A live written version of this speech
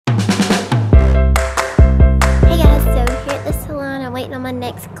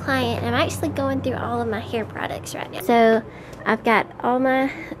next client. I'm actually going through all of my hair products right now. So I've got all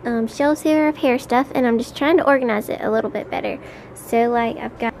my shelves here of hair stuff, and I'm just trying to organize it a little bit better. So like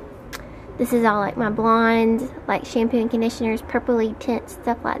I've got, this is all like my blonde, like shampoo and conditioners, purpley tints,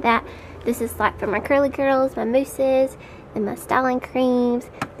 stuff like that. This is like for my curly curls, my mousses, and my styling creams.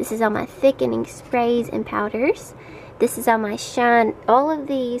 This is all my thickening sprays and powders. This is all my shine. All of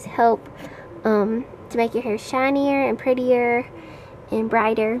these help to make your hair shinier and prettier and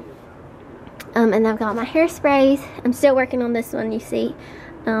brighter. And I've got my hairsprays. I'm still working on this one, you see.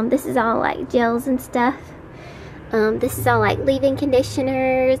 This is all like gels and stuff. This is all like leave-in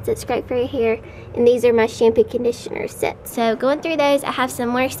conditioners that's great for your hair. And these are my shampoo conditioner sets. So going through those, I have some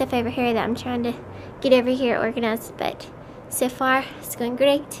more stuff over here that I'm trying to get over here organized. But so far, it's going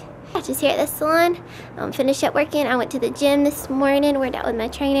great. Just here at the salon, finished up working. I went to the gym this morning, worked out with my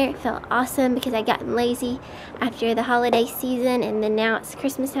trainer. It felt awesome because I gotten lazy after the holiday season, and then now it's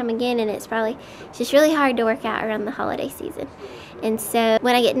Christmas time again, and it's just really hard to work out around the holiday season. And so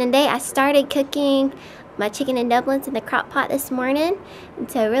when I get in the day, I started cooking my chicken and dumplings in the crock pot this morning, and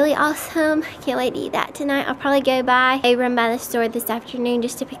so really awesome. Can't wait to eat that tonight. I'll probably run by the store this afternoon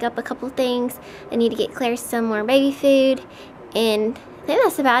just to pick up a couple things. I need to get Claire some more baby food, and I think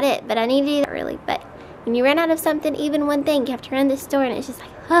that's about it, but I need to do that early. But when you run out of something, even one thing, you have to run to the store, and it's just like,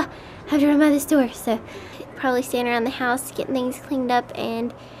 I have to run by the store. So probably staying around the house, getting things cleaned up,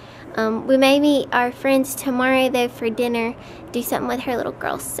 and we may meet our friends tomorrow though for dinner, do something with her little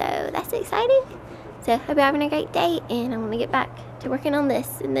girl, so that's exciting. So hope you're having a great day, and I'm going to get back to working on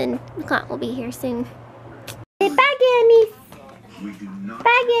this, and then the client will be here soon. Say bye, Gannies.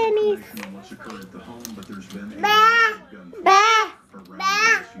 Bye, Gannies. Bye. Bye.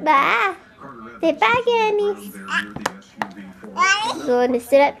 Bye. Say bye, Gannies. I'm going to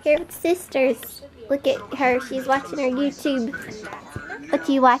sit up here with sisters. Look at her. She's watching her YouTube. What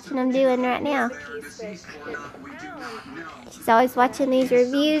are you watching them doing right now? She's always watching these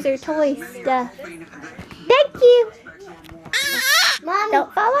reviews or toy stuff. Thank you. Mommy.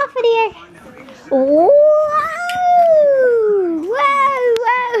 Don't fall off of there. Whoa! Whoa!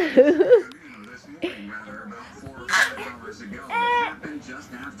 Whoa!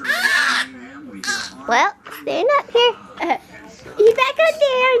 Well, stand up here. You back up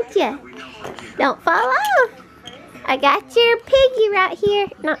there, aren't you? Don't fall off. I got your piggy right here.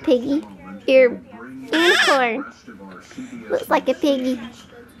 Not piggy. Your unicorn. Looks like a piggy.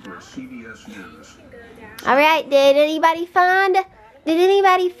 Alright, did anybody find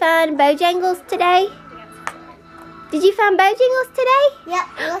Bojangles today? Did you find Bojangles today? Yep,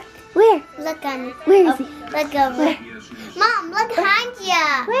 look. Where? Look on. Where is he? Look over. Where? Mom, look behind you.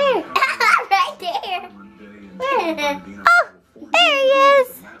 Where? Right there. Where? Oh, there he is.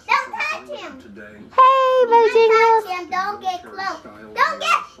 Don't touch him. Hey, Bojangles. Don't touch him. Don't get close. Don't get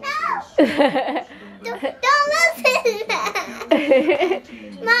don't listen.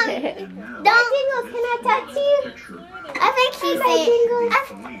 Mom, Bojangles, can I touch you? I think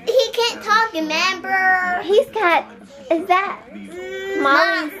he can't talk, remember? He's got, is that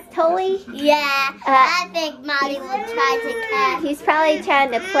Molly's toy? Yeah, I think Molly will try to catch. He's probably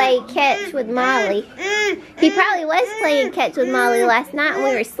trying to play catch with Molly. He probably was playing catch with Molly last night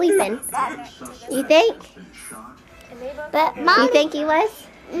when we were sleeping. You think? But Mom, you think he was?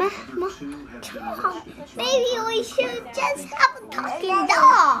 Maybe we should just have a talking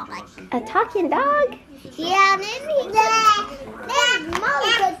dog. A talking dog? Yeah, maybe Mom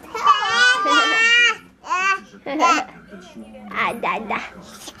could tell. Ah, da, da.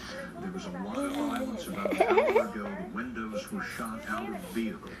 There was a lot of violence about an hour ago. The windows were shot out of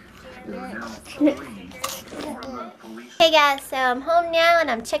vehicles. There are now 3 former police. Hey guys, so I'm home now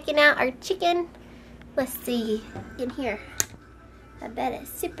and I'm checking out our chicken. Let's see in here. I bet it's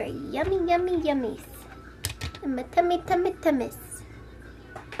super yummy, yummy, yummies. And my tummy, tummy, tummies.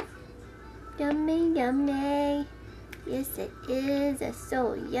 Yummy, yummy. Yes, it is. It's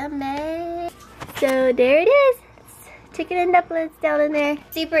so yummy. So there it is. Chicken and dumplings down in there.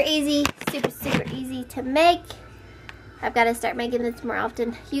 Super easy, super easy to make. I've got to start making this more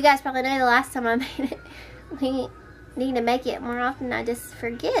often. You guys probably know the last time I made it. We need to make it more often. I just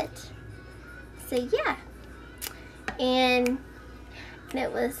forget. So yeah. And it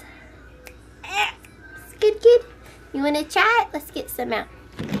was good. You want to try it? Let's get some out.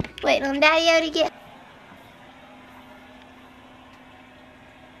 Waiting on Daddy-O to get.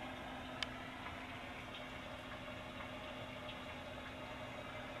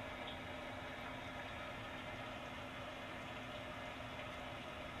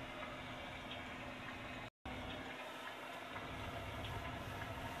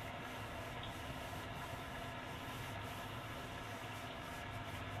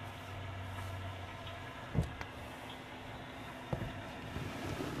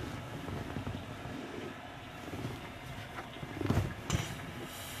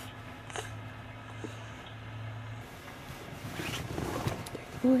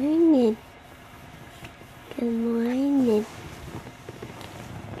 morning. Good morning.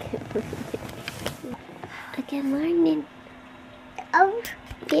 Good morning. Oh,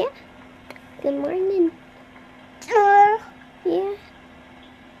 Yeah. Good morning. Yeah.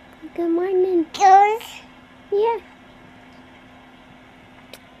 Good morning. good. Yeah.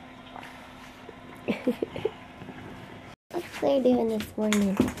 What's Claire doing this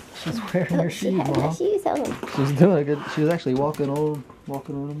morning? She's wearing her She shoes, has her Mom. shoes on. She's doing good. She was actually walking on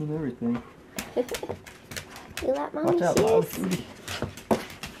them and everything. You like Watch mommy's out, Mom. shoes?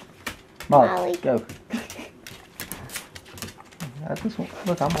 Molly, Molly. go. I just want,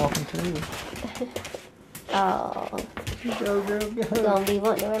 look, I'm walking too. Oh, Go, girl, you're go. gonna be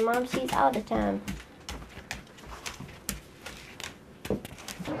wanting to wear mom's shoes all the time.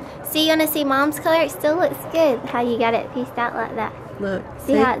 See, you wanna see mom's color? It still looks good. How you got it pieced out like that. Look,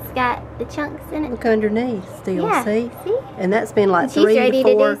 See how it's got the chunks in it? look underneath still, Yeah. see? See? And that's been like And she's 3 ready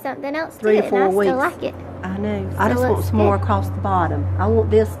to 4. to do something else to 3 it, to 4 and I weeks. still like it. I know. Still I just want looks some more good. across the bottom. I want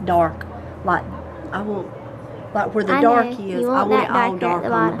this dark, like I want, like where the I dark know. is. You I want want it that all darker at dark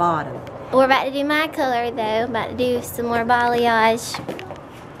the on the bottom. We're about to do my color though. About to do some more balayage.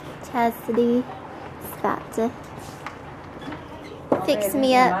 Chastity is about to fix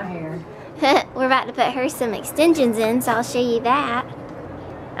me up. We're about to put her some extensions in, so I'll show you that.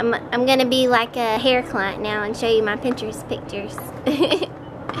 I'm gonna be like a hair client now and show you my Pinterest pictures.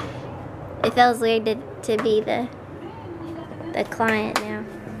 It feels weird to be the client now.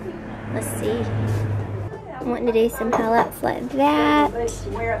 Let's see. I'm wanting to do some highlights like that.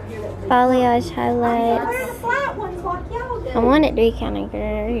 Balayage highlights. I want it to be kind of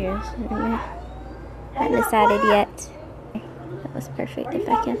grayish. Haven't decided yet. That was perfect if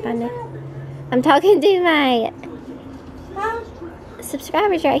I can find it. I'm talking to my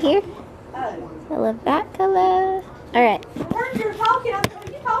subscribers right here. I love that color. Alright. You're talking. Are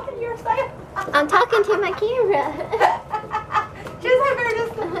you talking to yourself? I'm talking to my camera. Just like we're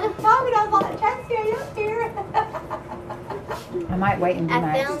just talking. I was like, Chastity, are you up here? I might wait and do I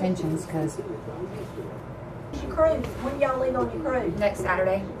my found- extensions because Your cruise. When y'all leave on your cruise? next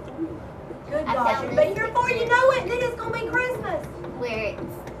Saturday. Good I gosh. found But this here before you know it, then it's gonna be Christmas. Where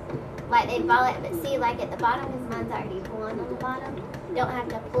it's like they ball it, but see, like at the bottom, because mine's already blonde on the bottom. Don't have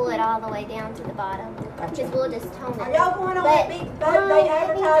to pull it all the way down to the bottom. Because we'll just tone it. Are y'all going on But- that big boat they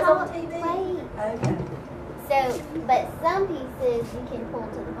let me advertise on talk. TV? Wait. Okay. So, but some pieces you can pull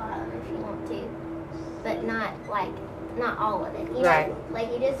to the bottom if you want to, but not all of it. You Right. know, like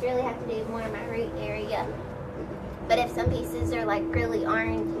you just really have to do more in my root area. But if some pieces are like really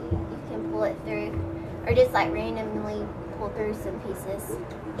orange, you can pull it through, or just like randomly pull through some pieces.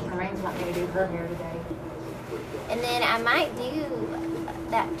 Lorraine's want me to do her hair today. And then I might do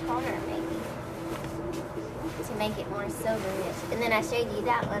that toner maybe to make it more silverish. And then I showed you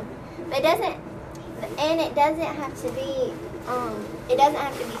that one, but it doesn't have to be. It doesn't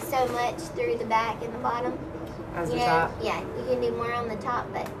have to be so much through the back and the bottom. As You the know, top. yeah, you can do more on the top,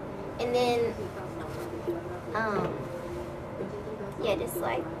 but and then yeah, just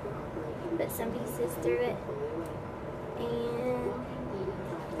like put some pieces through it. And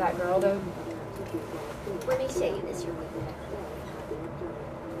That girl though. let me show you this real quick.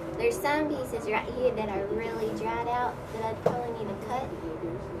 There's some pieces right here that are really dried out that I probably need to cut.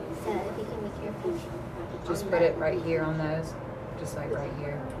 So if you can be careful. Just on put that. it right here on those. Just like right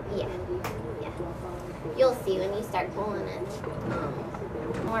here. Yeah, yeah. You'll see when you start pulling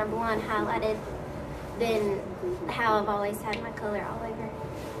it. More blonde highlighted than how I've always had my color all over.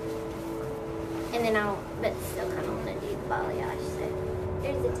 And then but still kind of want to do the balayage. So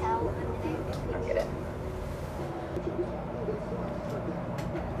there's a towel under there. If you Get it.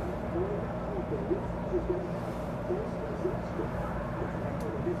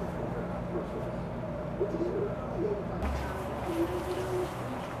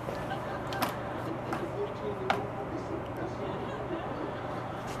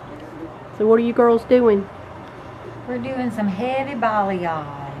 So what are you girls doing? We're doing some heavy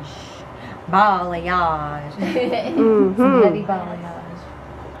balayage. Balayage. Some heavy Mm-hmm. balayage.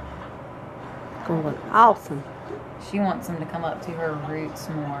 Gonna look awesome. She wants them to come up to her roots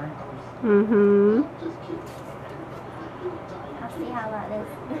more. Mm-hmm. I'll see how that is.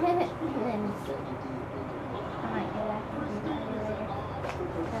 And then I might go back and do that later.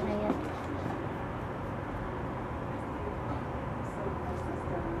 Don't know yet.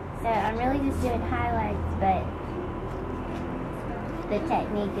 So I'm really just doing highlights, but the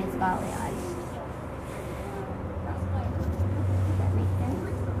technique is balayage. Does that make sense?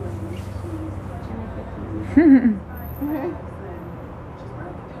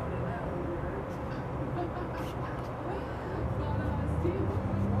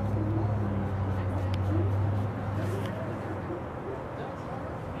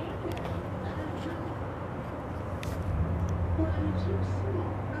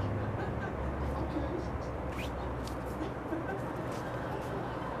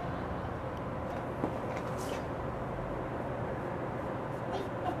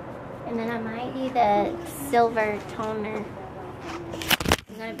 do the silver toner.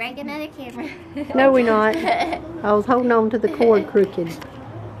 I'm gonna break another camera. No, we're not. I was holding on to the cord crooked.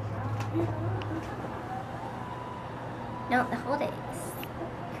 No, the hold it.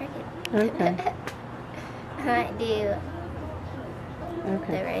 Cricket. Okay. I might do the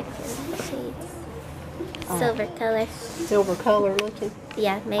Okay. red shades. Silver color. Silver color looking.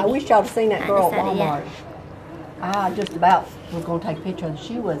 Yeah, maybe. I wish y'all had seen that I girl at decided, yeah. Walmart. I just about was going to take a picture of her.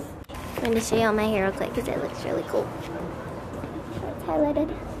 She was. I'm going to show you all my hair real quick because it looks really cool. It's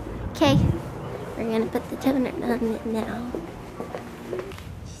highlighted. Okay, we're going to put the toner on it now.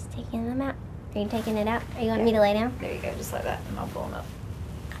 Just taking them out. Are you taking it out? Are you wanting me to lay down? There you go, just like that, and I'll pull them up.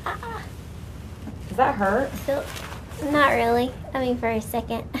 Ah, Does that hurt? so, not really. I mean, for a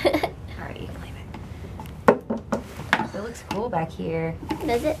second. Alright, you can leave it. It looks cool back here.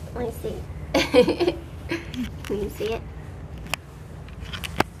 Does it? Let me see. Can you see it?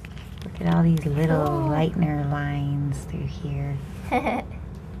 Look at all these little lightener lines through here. That's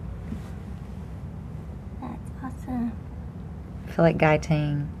awesome. I feel like Guy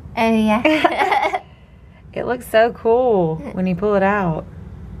Tang. Oh, yeah. It looks so cool when you pull it out.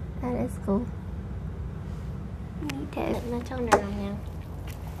 That is cool. I need to put my toner on now.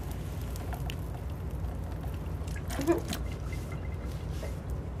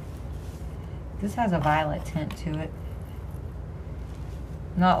 This has a violet tint to it.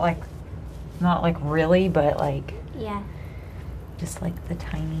 Not like really, but like Yeah, just like the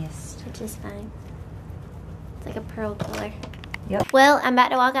tiniest. which is fine. It's like a pearl color. Yep. Well, I'm about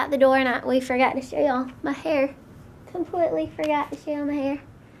to walk out the door and we forgot to show y'all my hair. Completely forgot to show y'all my hair.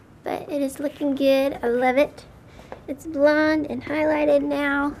 But it is looking good. I love it. It's blonde and highlighted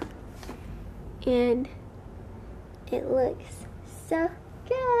now. And it looks so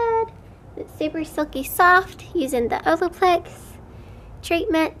good. It's super silky soft using the Olaplex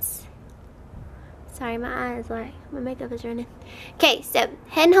treatments. Sorry, my eyes my makeup is running. Okay, so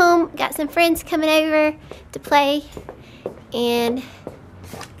heading home. Got some friends coming over to play. And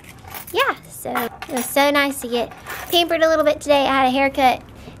yeah, so it was so nice to get pampered a little bit today. I had a haircut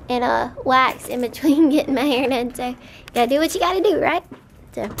and a wax in between getting my hair done. So you gotta do what you gotta do, right?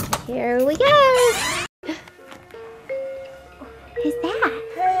 So here we go. Who's that?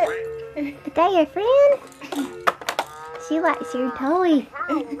 Is that your friend? She likes your toy.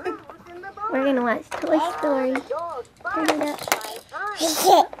 We're gonna watch Toy Story. Turn it up.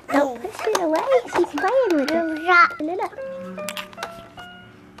 Don't push it away. She's playing with it. Turn it up.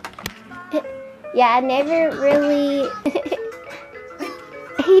 Yeah, I never really.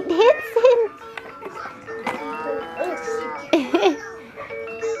 He dancing.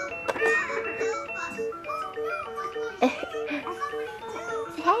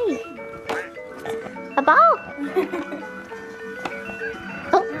 Hey, a ball.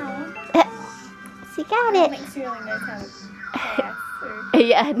 Oh, she got it.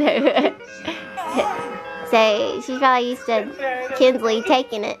 Yeah, I know. So she's probably used to Kinsley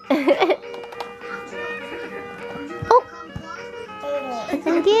taking it. Oh,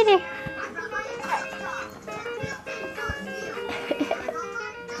 come get her.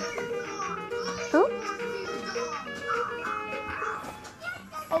 Oh.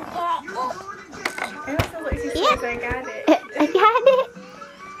 Yeah. I got it.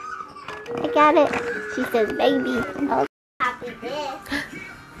 I got it. She says baby. Oh.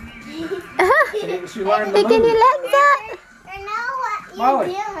 She learned the Picking your move. legs up.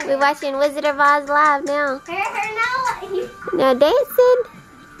 Molly. We're watching Wizard of Oz live now. Now dancing.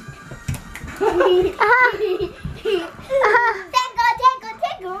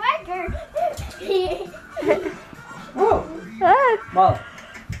 Whoa. Molly.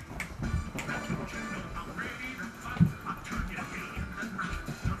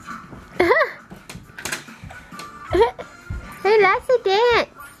 Hey, that's a dance.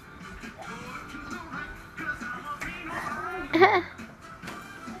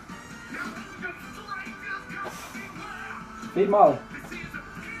 Feed Molly.